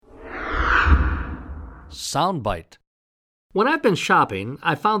soundbite. When I've been shopping,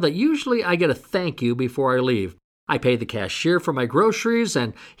 I found that usually I get a thank you before I leave. I pay the cashier for my groceries,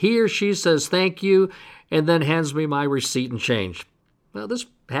 and he or she says thank you, and then hands me my receipt and change. Well, this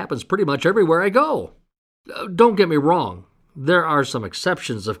happens pretty much everywhere I go. Don't get me wrong. There are some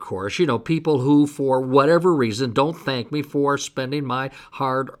exceptions, of course. People who, for whatever reason, don't thank me for spending my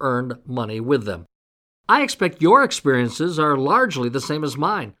hard-earned money with them. I expect your experiences are largely the same as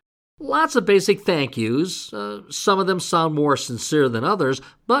mine. Lots of basic thank yous. Some of them sound more sincere than others,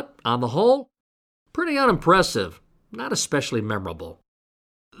 but on the whole, pretty unimpressive, not especially memorable.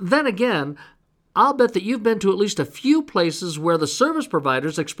 Then again, I'll bet that you've been to at least a few places where the service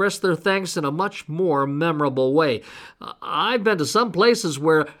providers express their thanks in a much more memorable way. I've been to some places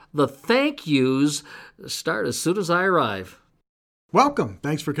where the thank yous start as soon as I arrive. Welcome.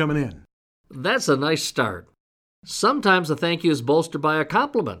 Thanks for coming in. That's a nice start. Sometimes a thank you is bolstered by a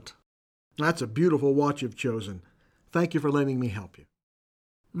compliment. That's a beautiful watch you've chosen. Thank you for letting me help you.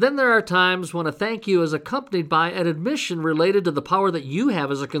 Then there are times when a thank you is accompanied by an admission related to the power that you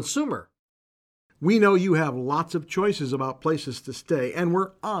have as a consumer. We know you have lots of choices about places to stay, and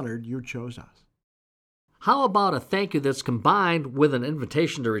we're honored you chose us. How about a thank you that's combined with an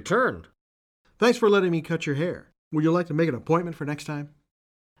invitation to return? Thanks for letting me cut your hair. Would you like to make an appointment for next time?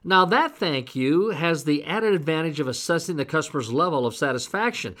 Now that thank you has the added advantage of assessing the customer's level of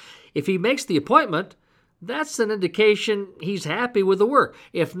satisfaction. If he makes the appointment, that's an indication he's happy with the work.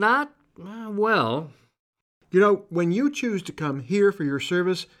 If not, well... When you choose to come here for your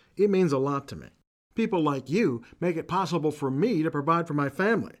service, it means a lot to me. People like you make it possible for me to provide for my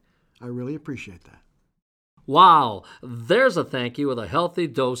family. I really appreciate that. Wow, there's a thank you with a healthy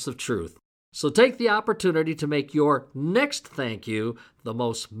dose of truth. So take the opportunity to make your next thank you the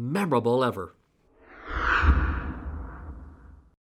most memorable ever.